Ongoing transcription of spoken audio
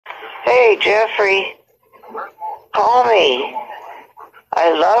Hey, Jeffrey, call me. I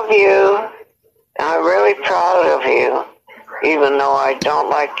love you, and I'm really proud of you, even though I don't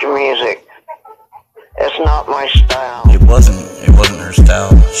like your music. It's not my style. It wasn't her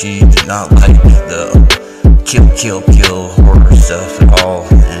style. She did not like the kill horror stuff at all,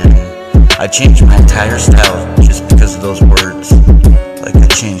 and I changed my entire style just because of those words. Like, I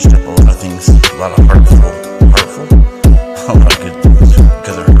changed up a lot of things, a lot of heartful, a lot of good things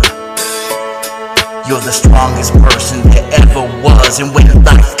because of her. You're the strongest person that ever was, and when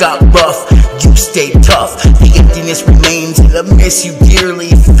life got rough, you stayed tough. The emptiness remains, and I miss you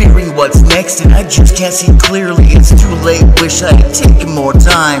dearly, fearing what's next, and I just can't see clearly. It's too late, wish I had taken more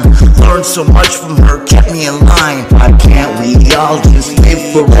time. Learned so much from her, kept me in line. Why can't we all just live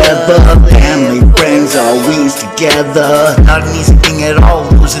forever? Family, friends, always together. Not an easy thing at all,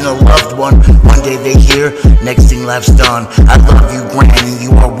 losing a loved one. One day they hear, next thing life's done. I love you, Granny,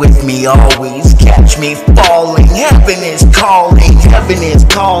 you are with me always. Catch me falling, heaven is calling, heaven is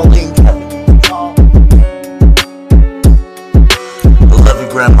calling. I love you,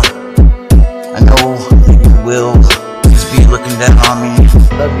 Grandma. I know you will just be looking down on me.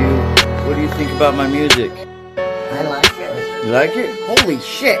 Love you. What do you think about my music? I like it. You like it? Holy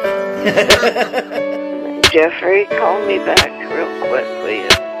shit! Jeffrey, call me back real quick, will you?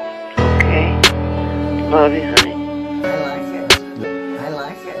 Okay? Love you, honey. I like it. I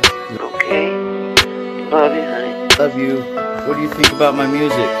like it. Okay? Love you, honey. Love you. What do you think about my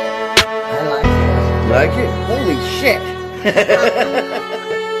music? I like it. You like it? Holy shit!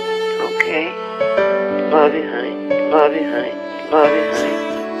 Okay? Love you, honey. Love you, honey. Love you, honey.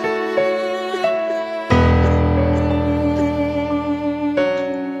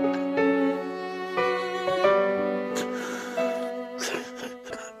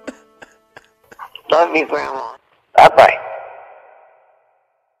 Love you, Grandma.